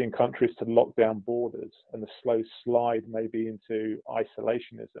 forcing countries to lock down borders, and the slow slide maybe into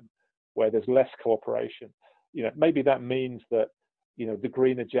isolationism, where there's less cooperation? Maybe that means that, the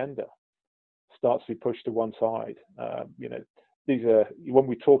green agenda starts to be pushed to one side. These are, when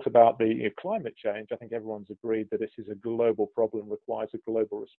we talked about the climate change, I think everyone's agreed that this is a global problem, requires a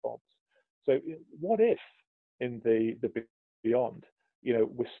global response. So what if in the beyond,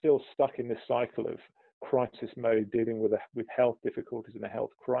 we're still stuck in this cycle of crisis mode, dealing with health difficulties and a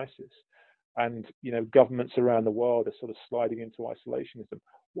health crisis. And, governments around the world are sort of sliding into isolationism.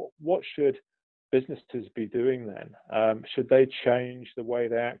 What should businesses be doing then? Should they change the way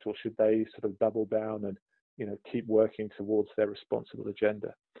they act, or should they sort of double down and, keep working towards their responsible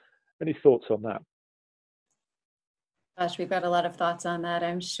agenda? Any thoughts on that? Gosh, we've got a lot of thoughts on that,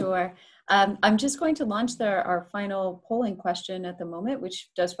 I'm sure. I'm just going to launch our final polling question at the moment, which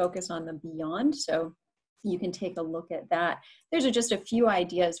does focus on the beyond. So you can take a look at that. There's just a few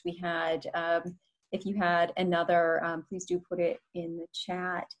ideas we had. If you had another, please do put it in the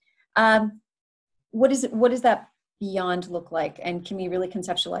chat. What does that beyond look like? And can we really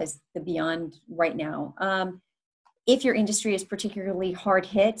conceptualize the beyond right now? If your industry is particularly hard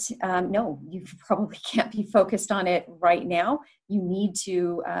hit, no, you probably can't be focused on it right now. You need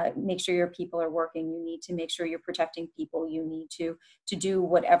to make sure your people are working. You need to make sure you're protecting people. You need to do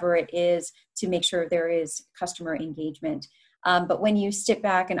whatever it is to make sure there is customer engagement. But when you sit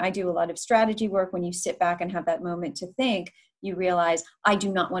back, and I do a lot of strategy work, when you sit back and have that moment to think, you realize, I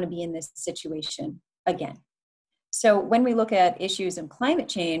do not want to be in this situation again. So when we look at issues of climate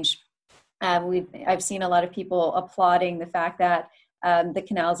change, I've seen a lot of people applauding the fact that the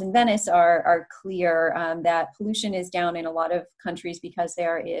canals in Venice are clear, that pollution is down in a lot of countries because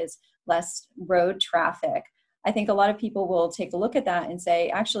there is less road traffic. I think a lot of people will take a look at that and say,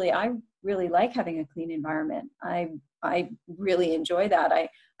 actually, I really like having a clean environment. I really enjoy that.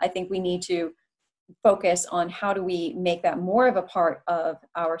 I think we need to focus on how do we make that more of a part of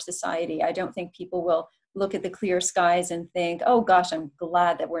our society. I don't think people will look at the clear skies and think, oh gosh, I'm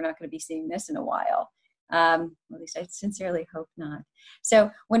glad that we're not going to be seeing this in a while. At least I sincerely hope not.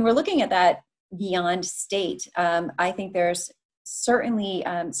 So when we're looking at that beyond state, I think there's certainly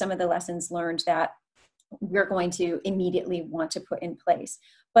some of the lessons learned that we're going to immediately want to put in place.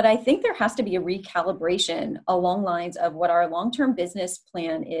 But I think there has to be a recalibration along lines of what our long-term business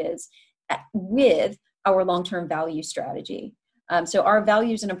plan is with our long-term value strategy. So our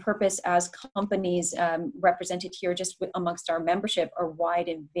values and a purpose as companies represented here just amongst our membership are wide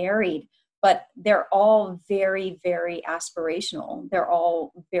and varied, but they're all very, very aspirational. They're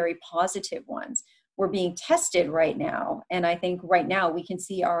all very positive ones. We're being tested right now. And I think right now we can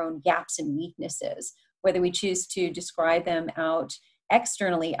see our own gaps and weaknesses. Whether we choose to describe them out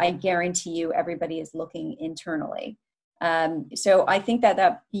externally, I guarantee you everybody is looking internally. So I think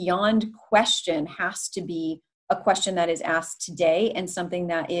that beyond question has to be a question that is asked today and something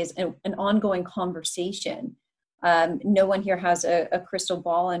that is an ongoing conversation. No one here has a crystal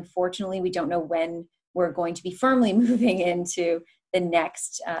ball. Unfortunately, we don't know when we're going to be firmly moving into the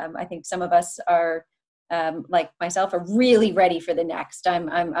next. I think some of us are, like myself, are really ready for the next.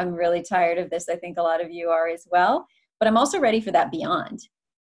 I'm really tired of this. I think a lot of you are as well, but I'm also ready for that beyond.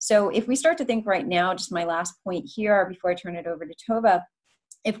 So if we start to think right now, just my last point here before I turn it over to Tova,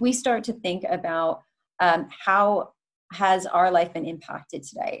 if we start to think about how has our life been impacted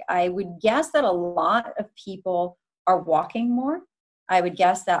today? I would guess that a lot of people are walking more. I would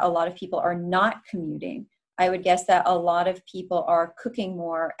guess that a lot of people are not commuting. I would guess that a lot of people are cooking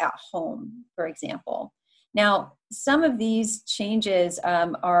more at home, for example. Now, some of these changes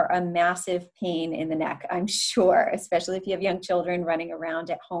are a massive pain in the neck, I'm sure, especially if you have young children running around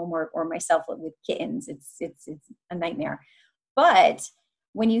at home or myself with kittens. It's a nightmare. But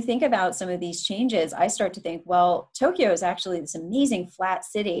when you think about some of these changes, I start to think, well, Tokyo is actually this amazing flat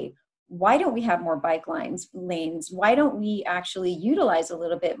city. Why don't we have more bike lanes? Why don't we actually utilize a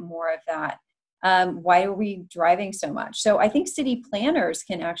little bit more of that? Why are we driving so much? So I think city planners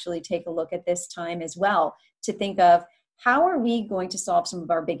can actually take a look at this time as well to think of how are we going to solve some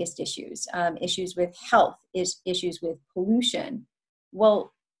of our biggest issues, issues with health, issues with pollution.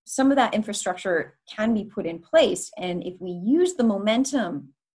 Well, some of that infrastructure can be put in place. And if we use the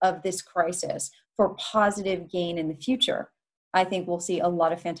momentum of this crisis for positive gain in the future, I think we'll see a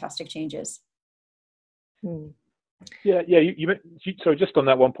lot of fantastic changes. Yeah. So just on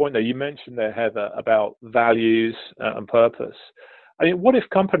that one point there, you mentioned there, Heather, about values and purpose. I mean, what if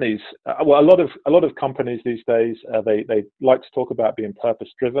companies? Well, a lot of companies these days they like to talk about being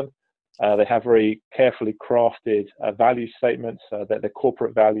purpose-driven. They have very carefully crafted value statements, their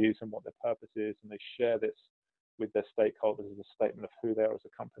corporate values and what their purpose is, and they share this with their stakeholders as a statement of who they are as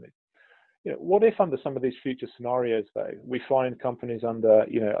a company. What if under some of these future scenarios, though, we find companies under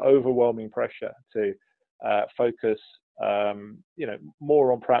overwhelming pressure to focus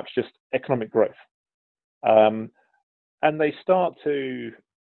more on perhaps just economic growth, and they start to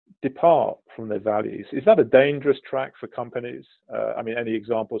depart from their values? Is that a dangerous track for companies? I mean, any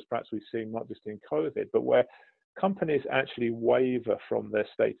examples perhaps we've seen not just in COVID, but where companies actually waver from their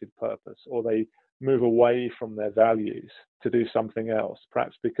stated purpose, or they move away from their values to do something else,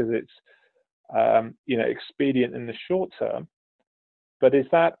 perhaps because it's expedient in the short term. But is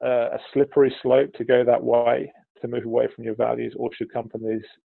that a slippery slope to go that way, to move away from your values, or should companies,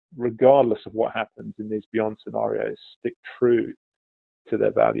 regardless of what happens in these beyond scenarios, stick true to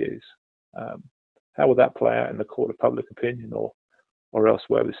their values? How will that play out in the court of public opinion or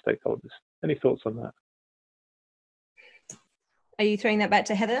elsewhere with stakeholders? Any thoughts on that? Are you throwing that back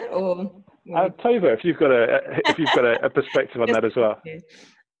to Heather, or Tova, if you've got a perspective on that as well?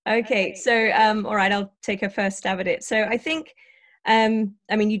 Okay, so all right, I'll take a first stab at it. So I think,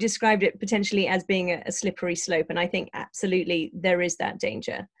 you described it potentially as being a slippery slope, and I think absolutely there is that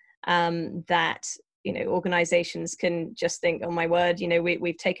danger that organizations can just think, oh my word,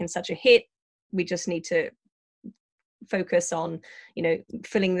 we've taken such a hit, we just need to focus on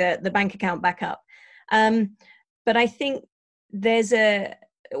filling the bank account back up. But I think there's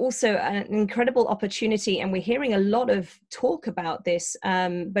also an incredible opportunity, and we're hearing a lot of talk about this,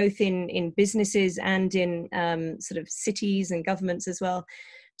 both in businesses and in sort of cities and governments as well,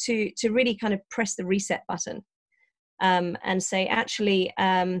 to really kind of press the reset button and say, actually,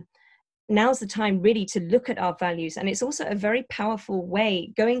 now's the time really to look at our values. And it's also a very powerful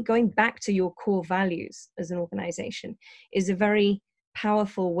way, going back to your core values as an organization is a very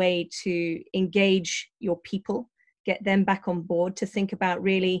powerful way to engage your people, get them back on board, to think about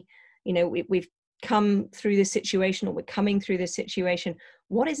really, we've come through this situation, or we're coming through this situation.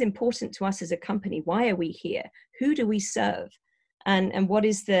 What is important to us as a company? Why are we here? Who do we serve? And what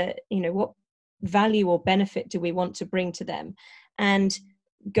is what value or benefit do we want to bring to them? And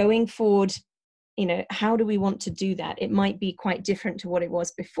going forward, how do we want to do that? It might be quite different to what it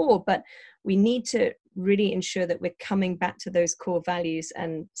was before, but we need to really ensure that we're coming back to those core values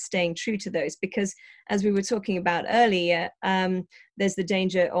and staying true to those, because as we were talking about earlier, there's the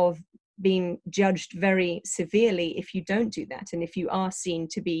danger of being judged very severely if you don't do that, and if you are seen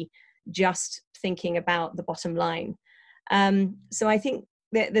to be just thinking about the bottom line. So I think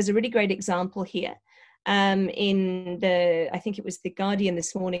there's a really great example here. I think it was The Guardian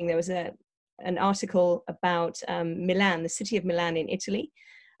this morning, there was an article about Milan, the city of Milan in Italy,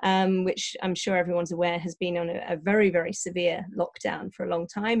 which I'm sure everyone's aware has been on a very, very severe lockdown for a long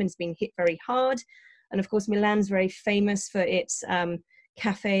time and has been hit very hard. And of course, Milan's very famous for its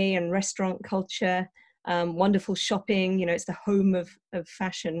cafe and restaurant culture, wonderful shopping, it's the home of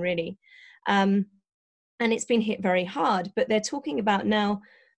fashion, really. And it's been hit very hard, but they're talking about now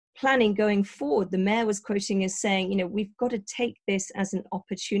planning going forward. The mayor was quoting as saying, we've got to take this as an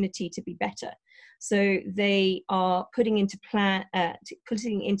opportunity to be better. So they are putting into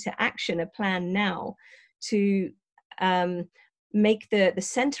action a plan now to make the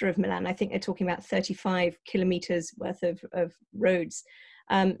center of Milan, I think they're talking about 35 kilometers worth of roads,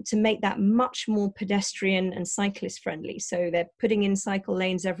 to make that much more pedestrian and cyclist friendly. So they're putting in cycle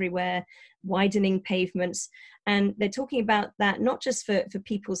lanes everywhere, widening pavements. And they're talking about that not just for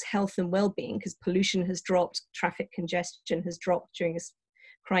people's health and well-being, because pollution has dropped, traffic congestion has dropped during this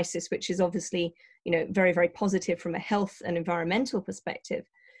crisis, which is obviously, very, very positive from a health and environmental perspective,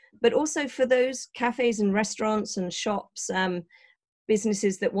 but also for those cafes and restaurants and shops,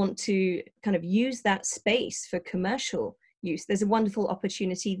 businesses that want to kind of use that space for commercial use. There's a wonderful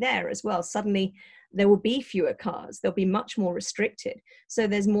opportunity there as well. Suddenly there will be fewer cars, they'll be much more restricted. So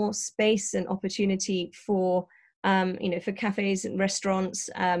there's more space and opportunity for, for cafes and restaurants,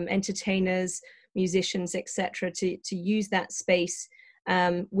 entertainers, musicians, etc., to use that space,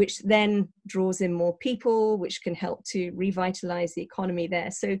 which then draws in more people, which can help to revitalize the economy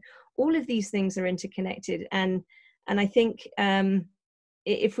there. So all of these things are interconnected. And I think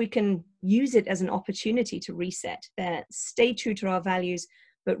if we can use it as an opportunity to reset, stay true to our values,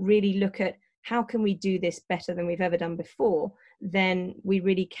 but really look at how can we do this better than we've ever done before, then we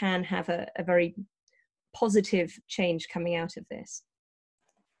really can have a very positive change coming out of this.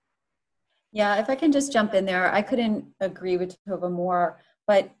 Yeah, if I can just jump in there, I couldn't agree with Tova more,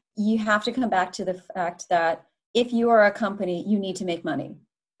 but you have to come back to the fact that if you are a company, you need to make money.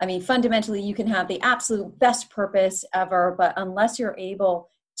 I mean, fundamentally, you can have the absolute best purpose ever, but unless you're able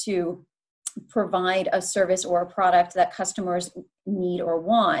to provide a service or a product that customers need or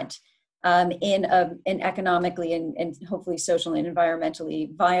want in an economically and hopefully socially and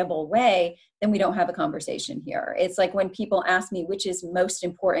environmentally viable way, then we don't have a conversation here. It's like when people ask me which is most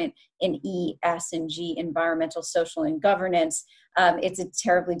important in E, S, and G, environmental, social, and governance, it's a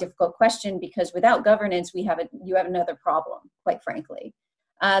terribly difficult question, because without governance, you have another problem, quite frankly.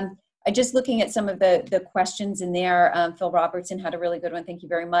 just looking at some of the questions in there, Phil Robertson had a really good one. Thank you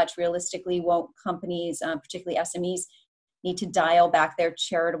very much. Realistically, won't companies, particularly SMEs, need to dial back their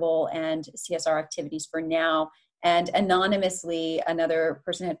charitable and CSR activities for now? And anonymously, another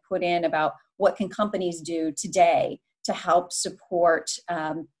person had put in about what can companies do today to help support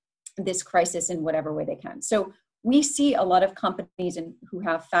this crisis in whatever way they can. So we see a lot of companies who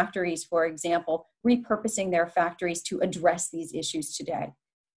have factories, for example, repurposing their factories to address these issues today.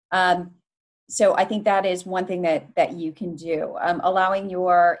 So I think that is one thing that you can do. Allowing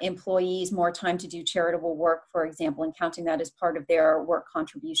your employees more time to do charitable work, for example, and counting that as part of their work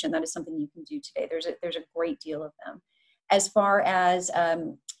contribution, that is something you can do today. There's a great deal of them. As far as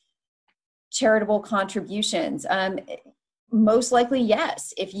charitable contributions, most likely,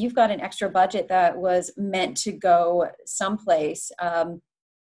 yes. If you've got an extra budget that was meant to go someplace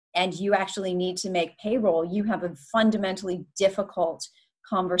and you actually need to make payroll, you have a fundamentally difficult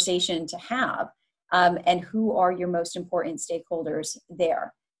conversation to have. And who are your most important stakeholders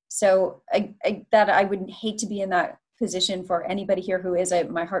there? So I would hate to be in that position for anybody here who is.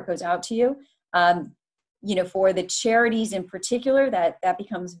 My heart goes out to you. For the charities in particular, that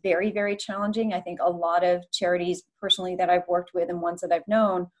becomes very, very challenging. I think a lot of charities personally that I've worked with and ones that I've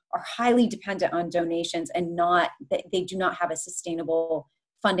known are highly dependent on donations and they do not have a sustainable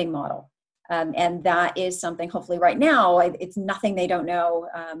funding model. And that is something, hopefully right now, it's nothing they don't know,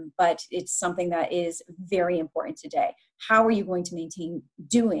 but it's something that is very important today. How are you going to maintain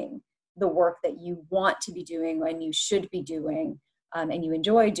doing the work that you want to be doing and you should be doing and you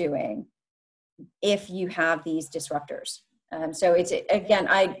enjoy doing if you have these disruptors? So it's, again,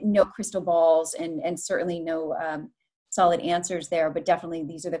 I know crystal balls and certainly no solid answers there, but definitely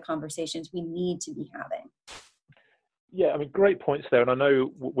these are the conversations we need to be having. Yeah, I mean, great points there. And I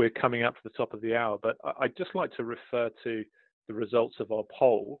know we're coming up to the top of the hour, but I'd just like to refer to the results of our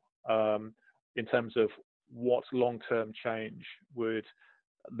poll in terms of what long-term change would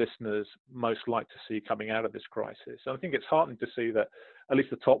listeners most like to see coming out of this crisis. And I think it's heartening to see that at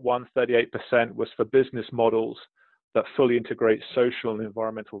least the top one, 38%, was for business models that fully integrate social and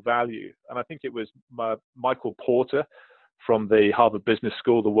environmental value. And I think it was Michael Porter from the Harvard Business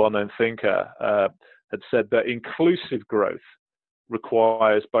School, the well-known thinker, had said that inclusive growth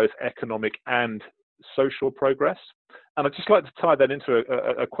requires both economic and social progress. And I'd just like to tie that into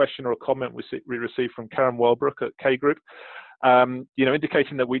a question or a comment we received from Karen Welbrook at K Group,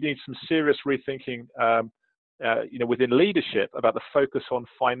 indicating that we need some serious rethinking, within leadership about the focus on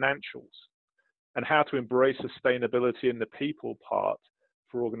financials and how to embrace sustainability in the people part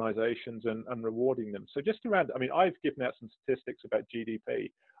for organizations and rewarding them. So just around, I've given out some statistics about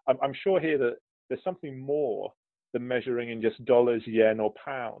GDP. I'm sure here that there's something more than measuring in just dollars, yen, or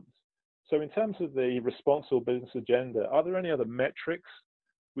pounds. So in terms of the responsible business agenda, are there any other metrics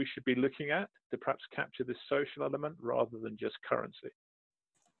we should be looking at to perhaps capture this social element rather than just currency?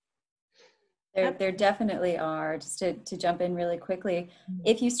 There definitely are. Just to jump in really quickly,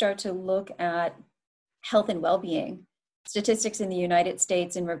 if you start to look at health and well-being, statistics in the United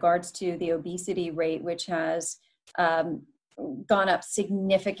States in regards to the obesity rate, which has gone up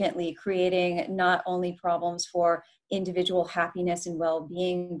significantly, creating not only problems for individual happiness and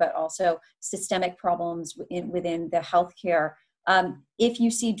well-being, but also systemic problems within the healthcare. If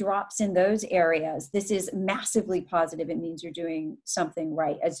you see drops in those areas, this is massively positive. It means you're doing something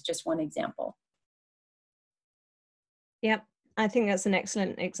right, as just one example. Yep, I think that's an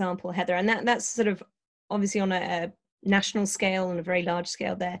excellent example, Heather. And that's sort of obviously on a national scale and a very large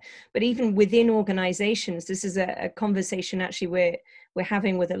scale there. But even within organizations, this is a conversation actually we're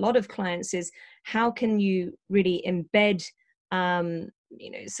having with a lot of clients, is how can you really embed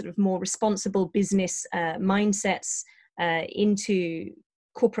sort of more responsible business mindsets into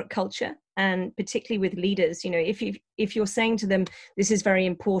corporate culture, and particularly with leaders. If you're saying to them, this is very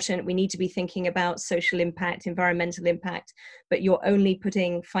important, we need to be thinking about social impact, environmental impact, but you're only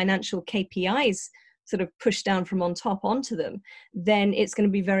putting financial KPIs sort of pushed down from on top onto them, then it's going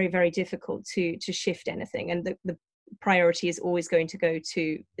to be very, very difficult to shift anything. And the priority is always going to go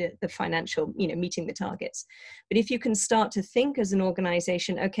to the financial, meeting the targets. But if you can start to think as an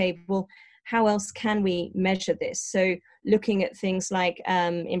organization, okay, well, how else can we measure this? So looking at things like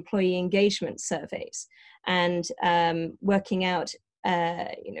employee engagement surveys and working out,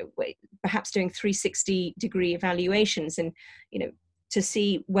 perhaps doing 360-degree evaluations and, to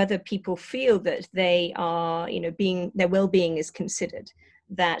see whether people feel that they are, their well-being is considered,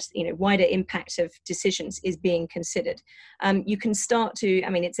 that, wider impact of decisions is being considered. You can start to,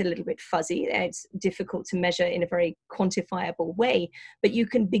 it's a little bit fuzzy, it's difficult to measure in a very quantifiable way, but you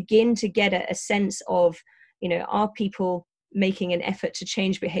can begin to get a sense of, are people making an effort to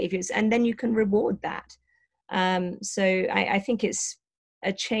change behaviors, and then you can reward that. So I think it's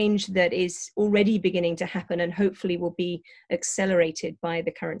a change that is already beginning to happen and hopefully will be accelerated by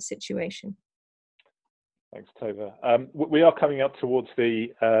the current situation. Thanks, Tova. We are coming up towards the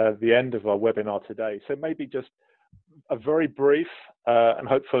end of our webinar today, so maybe just a very brief and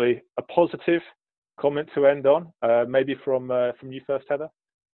hopefully a positive comment to end on. Maybe from you first, Heather.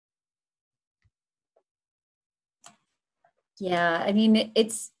 Yeah, I mean,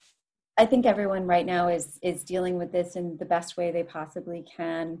 I think everyone right now is dealing with this in the best way they possibly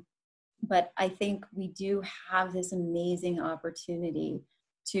can. But I think we do have this amazing opportunity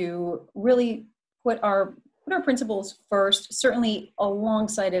to really put our principles first, certainly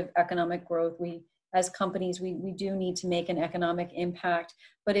alongside of economic growth. We, as companies, we do need to make an economic impact.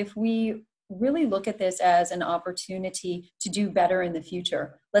 But if we really look at this as an opportunity to do better in the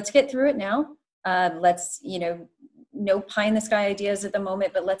future, let's get through it now. Let's, no pie in the sky ideas at the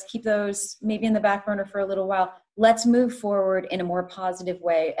moment, but let's keep those maybe in the back burner for a little while. Let's move forward in a more positive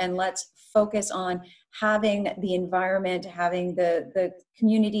way, and let's focus on having the environment, having the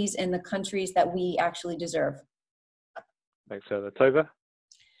communities and the countries that we actually deserve. Thanks, Heather. Tova?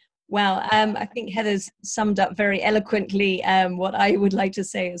 Well, I think Heather's summed up very eloquently what I would like to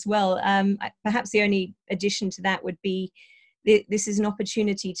say as well. Perhaps the only addition to that would be this is an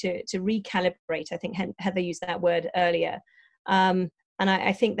opportunity to recalibrate. I think Heather used that word earlier. And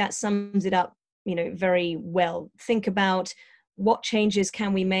I think that sums it up, very well. Think about what changes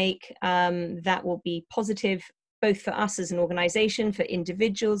can we make that will be positive, both for us as an organization, for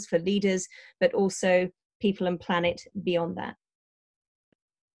individuals, for leaders, but also people and planet beyond that.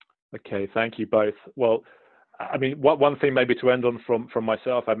 Okay, thank you both. Well, I mean, one thing maybe to end on from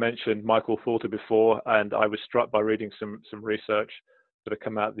myself, I mentioned Michael Thorter before, and I was struck by reading some research that have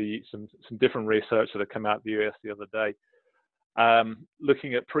come out, some different research that have come out of the US the other day,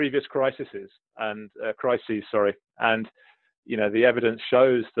 looking at previous crises, and the evidence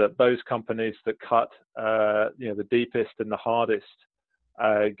shows that those companies that cut, the deepest and the hardest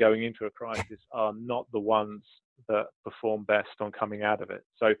going into a crisis are not the ones that perform best on coming out of it.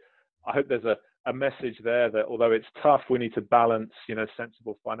 So I hope there's a message there that although it's tough, we need to balance,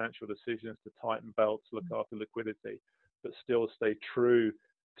 sensible financial decisions, to tighten belts, look after liquidity, but still stay true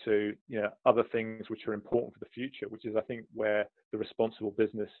to, other things which are important for the future, which is, I think, where the responsible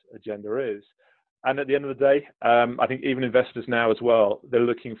business agenda is. And at the end of the day, I think even investors now as well, they're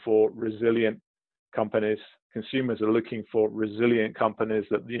looking for resilient companies. Consumers are looking for resilient companies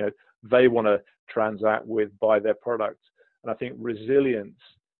that, they want to transact with, buy their products. And I think resilience,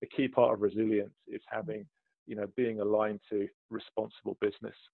 the key part of resilience is having, being aligned to responsible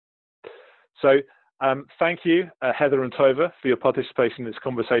business. So thank you, Heather and Tova, for your participation in this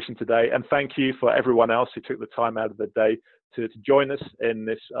conversation today. And thank you for everyone else who took the time out of the day to join us in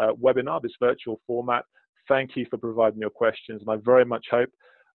this webinar, this virtual format. Thank you for providing your questions. And I very much hope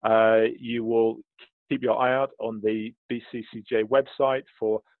you will keep your eye out on the BCCJ website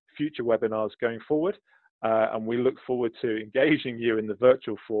for future webinars going forward. And we look forward to engaging you in the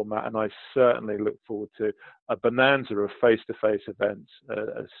virtual format, and I certainly look forward to a bonanza of face-to-face events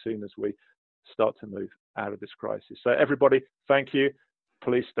as soon as we start to move out of this crisis. So everybody, thank you.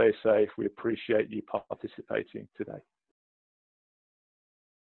 Please stay safe. We appreciate you participating today.